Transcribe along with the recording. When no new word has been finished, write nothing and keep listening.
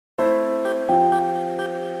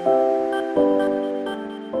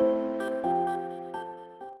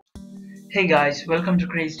Hey guys, welcome to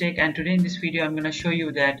Crazy Tech, and today in this video I'm going to show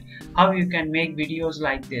you that how you can make videos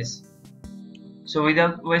like this. So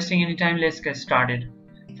without wasting any time, let's get started.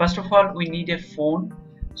 First of all, we need a phone.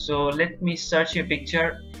 So let me search a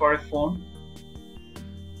picture for a phone.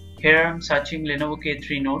 Here I'm searching Lenovo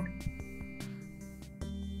K3 Note.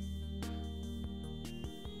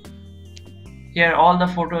 Here all the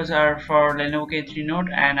photos are for Lenovo K3 Note,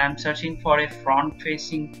 and I'm searching for a front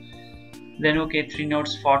facing Lenovo K3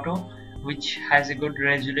 Note's photo which has a good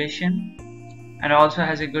resolution and also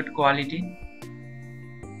has a good quality.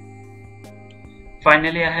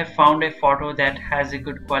 Finally, I have found a photo that has a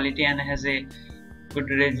good quality and has a good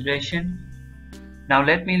resolution. Now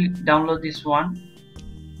let me download this one.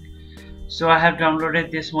 So I have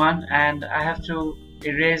downloaded this one and I have to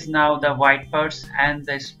erase now the white parts and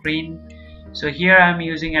the screen. So here I am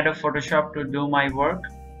using Adobe Photoshop to do my work.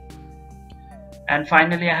 And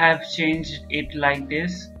finally I have changed it like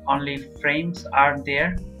this. Only frames are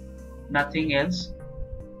there, nothing else.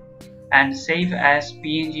 And save as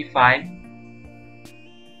PNG file.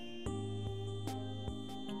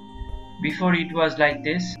 Before it was like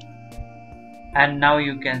this, and now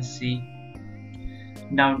you can see.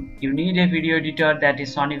 Now you need a video editor, that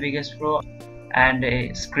is Sony Vegas Pro, and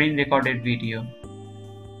a screen recorded video.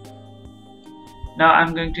 Now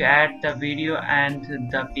I'm going to add the video and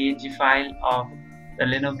the PNG file of the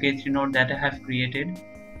Lenovo K3 Note that I have created.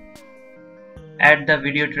 Add the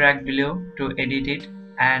video track below to edit it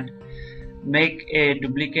and make a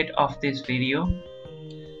duplicate of this video.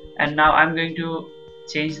 And now I'm going to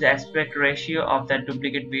change the aspect ratio of that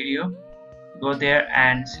duplicate video. Go there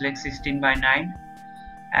and select 16:9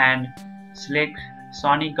 and select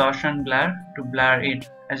Sony Gaussian blur to blur it.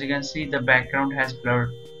 As you can see, the background has blurred.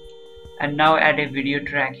 And now add a video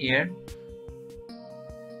track here.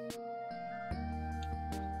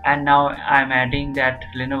 And now I'm adding that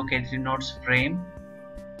Lenovo K3 Note's frame.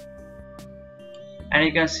 And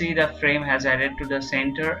you can see the frame has added to the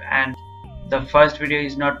center, and the first video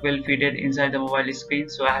is not well fitted inside the mobile screen,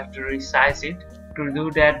 so I have to resize it. To do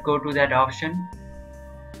that, go to that option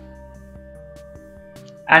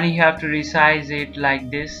and you have to resize it like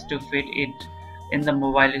this to fit it in the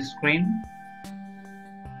mobile screen.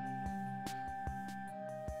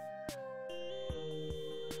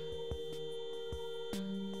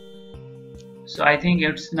 So I think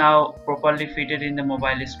it's now properly fitted in the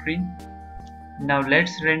mobile screen. Now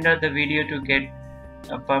let's render the video to get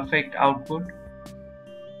a perfect output.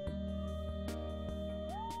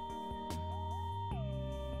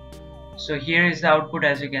 So here is the output,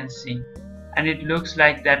 as you can see, and it looks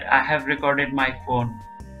like that I have recorded my phone.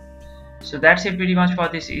 So that's it pretty much for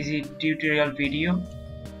this easy tutorial video.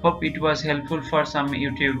 Hope it was helpful for some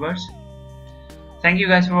YouTubers. Thank you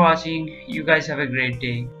guys for watching. You guys have a great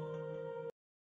day.